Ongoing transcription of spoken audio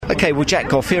Okay, well, Jack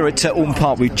Goff here at Alton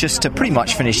Park. We've just pretty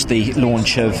much finished the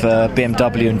launch of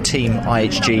BMW and Team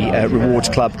IHG Rewards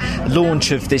Club,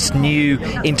 launch of this new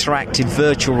interactive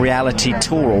virtual reality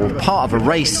tour, or part of a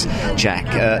race, Jack,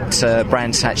 at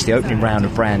Brands Hatch, the opening round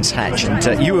of Brands Hatch,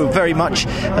 and you were very much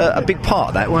a big part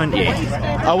of that, weren't you?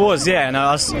 I was, yeah, and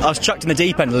I was chucked in the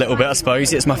deep end a little bit, I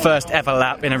suppose. It's my first ever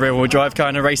lap in a rear-wheel drive car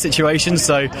in a race situation,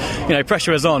 so,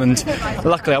 pressure was on, and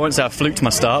luckily I won't say I fluked my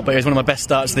start, but it was one of my best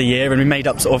starts of the year, and we made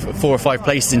up sort of 4 or 5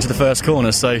 places into the first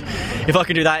corner, so if I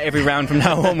can do that every round from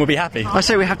now on, we'll be happy. I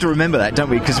say we have to remember that, don't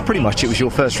we, because pretty much it was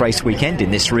your first race weekend in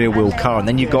this rear-wheel car, and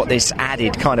then you've got this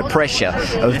added kind of pressure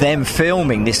of them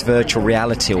filming this virtual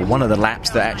reality, or one of the laps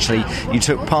that actually you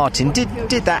took part in. Did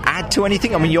that add to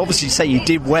anything? I mean, you obviously say you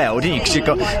did well, didn't you, because you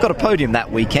got a podium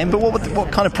that weekend, but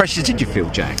what kind of pressure did you feel,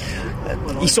 Jack?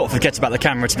 You sort of forget about the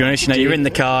camera, to be honest. You're in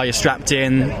the car, you're strapped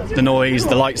in, the noise,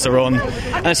 the lights are on,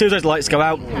 and as soon as those lights go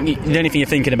out, the only thing you're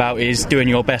thinking about is doing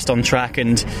your best on track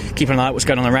and keeping an eye on what's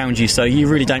going on around you, so you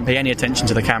really don't pay any attention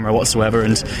to the camera whatsoever,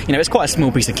 and it's quite a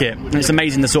small piece of kit, and it's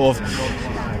amazing the sort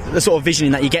of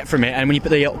visioning that you get from it, and when you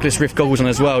put the Oculus Rift goggles on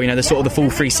as well, the full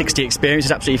 360 experience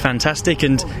is absolutely fantastic,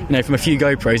 and from a few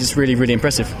GoPros it's really, really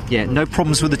impressive. Yeah, no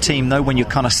problems with the team though when you're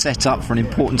kind of set up for an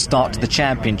important start to the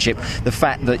championship. The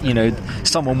fact that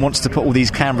someone wants to put all these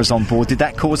cameras on board, did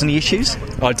that cause any issues?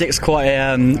 Dick's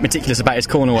quite meticulous about his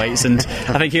corner weights, and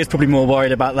I think he was probably more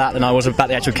worried about that than I was about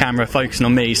the actual camera focusing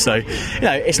on me, so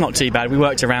it's not too bad. We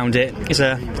worked around it.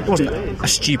 It wasn't a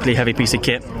stupidly heavy piece of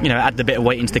kit, added a bit of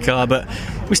weight into the car, but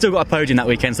we still got a podium that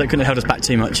weekend, so it couldn't have held us back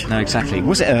too much. No, exactly.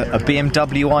 Was it a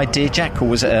BMW idea, Jack, or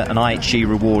was it an IHG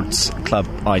Rewards Club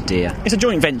idea? It's a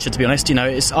joint venture, to be honest.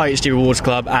 It's IHG Rewards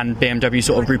Club and BMW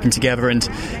sort of grouping together and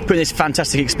putting this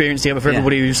fantastic experience together for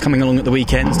everybody who's coming along at the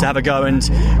weekends to have a go and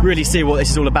really see what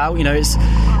this is all about.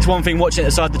 It's one thing watching it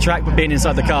outside the track, but being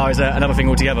inside the car is another thing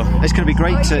altogether. It's going to be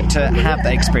great to have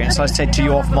that experience. I said to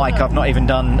you off mic, I've not even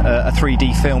done a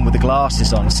 3D film with the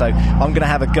glasses on, so I'm going to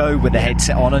have a go with the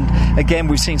headset on, and again,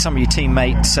 we've seen some of your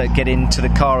teammates get into the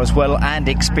car as well and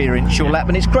experience your lap,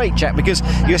 and it's great, Jack, because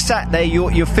you're sat there,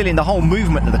 you're feeling the whole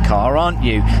movement of the car, aren't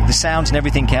you? The sounds and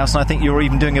everything else, and I think you're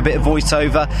even doing a bit of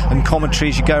voiceover and commentary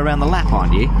as you go around the lap,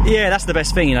 aren't you? Yeah, that's the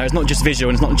best thing, it's not just visual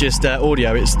and it's not just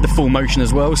audio, it's the full motion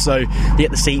as well, so you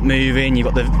get the seat moving, you've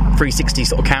got the 360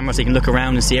 sort of camera so you can look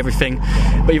around and see everything,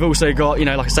 but you've also got,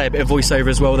 like I say, a bit of voiceover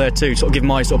as well there too, to sort of give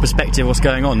my sort of perspective of what's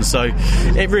going on, so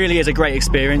it really is a great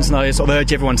experience, and I sort of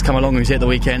urge everyone to come along who's here at the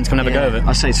weekend, come and have a go of it.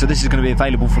 I say, so this is going to be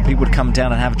available for people to come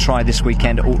down and have a try this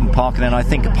weekend at Alton Park, and then I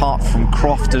think apart from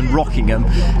Croft and Rockingham,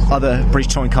 other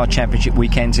British Touring Car Championship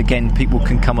weekends, again, people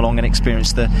can come along and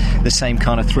experience the same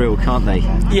kind of thrill, can't they?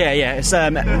 Yeah, it's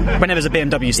whenever there's a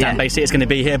BMW stand, basically it's going to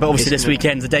be here, but obviously this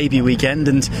weekend's the debut weekend,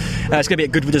 and it's going to be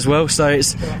at Goodwood as well, so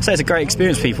it's a great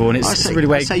experience for people, and it's really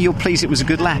way... I say you're pleased it was a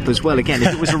good lap as well. Again,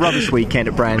 if it was a rubbish weekend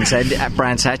at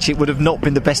Brands Hatch, it would have not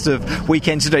been the best of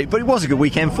weekends to do, but it was a good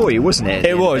weekend for you, wasn't it?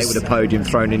 It was. With a podium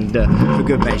thrown in for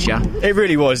good measure. It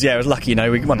really was, yeah. It was lucky,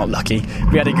 not lucky.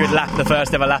 We had a good lap, the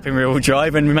first ever lap in rear-wheel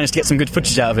drive, and we managed to get some good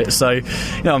footage out of it. So,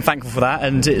 I'm thankful for that,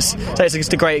 and it's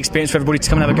just a great experience for everybody to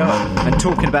come and have a go at. And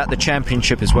talking about the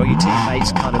championship as well, your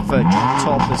teammates kind of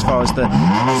top as far as the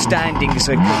standings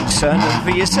are concerned. And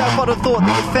for yourself, I'd have thought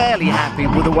that you're fairly happy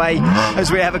with the way,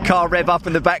 as we have a car rev up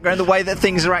in the background, the way that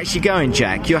things are actually going,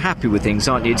 Jack. You're happy with things,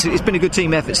 aren't you? It's been a good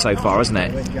team effort so far, hasn't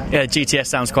it? Yeah, GTS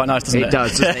sounds quite nice, doesn't it? It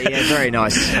does, doesn't it? Yeah, very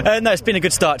nice. No, it's been a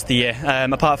good start to the year.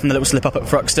 Apart from the little slip up at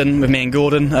Thruxton with me and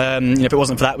Gordon, if it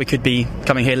wasn't for that, we could be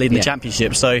coming here leading the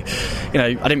championship. So, I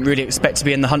didn't really expect to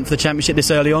be in the hunt for the championship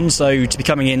this early on. So to be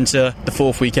coming into the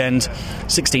fourth weekend,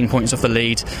 16 points off the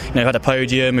lead. We've had a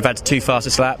podium, we've had 2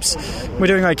 fastest laps. We're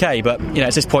doing okay, but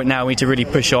at this point now we need to really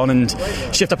push on and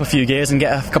shift up a few gears and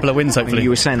get a couple of wins. Hopefully. You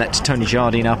were saying that to Tony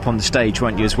Jardine up on the stage,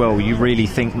 weren't you, as well? You really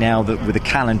think now that with the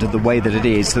calendar the way that it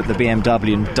is, that the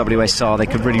BMW and WSR, they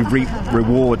could really reap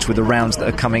rewards with the rounds that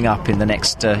are coming up in the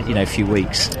next few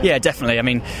weeks. Yeah, definitely. I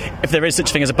mean, if there is such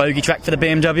a thing as a bogey track for the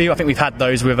BMW, I think we've had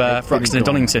those with Thruxton and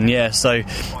Donington. Yeah, so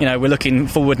we're looking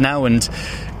forward now, and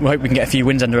we hope we can get a few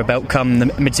wins under our belt come the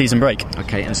mid-season break.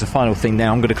 Okay, and as a final thing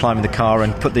now, I'm going to climb in the car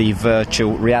and put the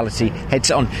virtual reality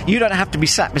headset on. You don't have to be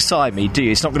sat beside me, do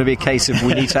you? It's not going to be a case of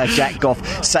we need to have Jack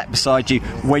Goff sat beside you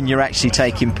when you're actually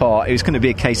taking part. It's going to be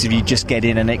a case of you just get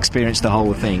in and experience the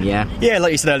whole thing, yeah? Yeah,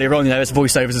 like you said earlier on, it's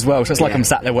voiceovers as well, so it's like I'm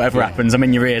sat there whatever happens. I'm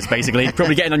in your ears, basically.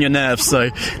 Probably getting on your nerves, so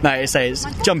it's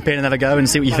jump in and have a go and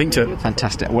see what you think to it.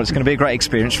 Fantastic. Well, it's going to be a great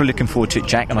experience. We're looking forward to it,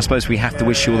 Jack, and I suppose we have to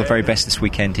wish you all the very best this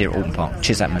weekend here at Alton Park.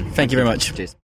 Cheers, man. Thank you very much. Cheers.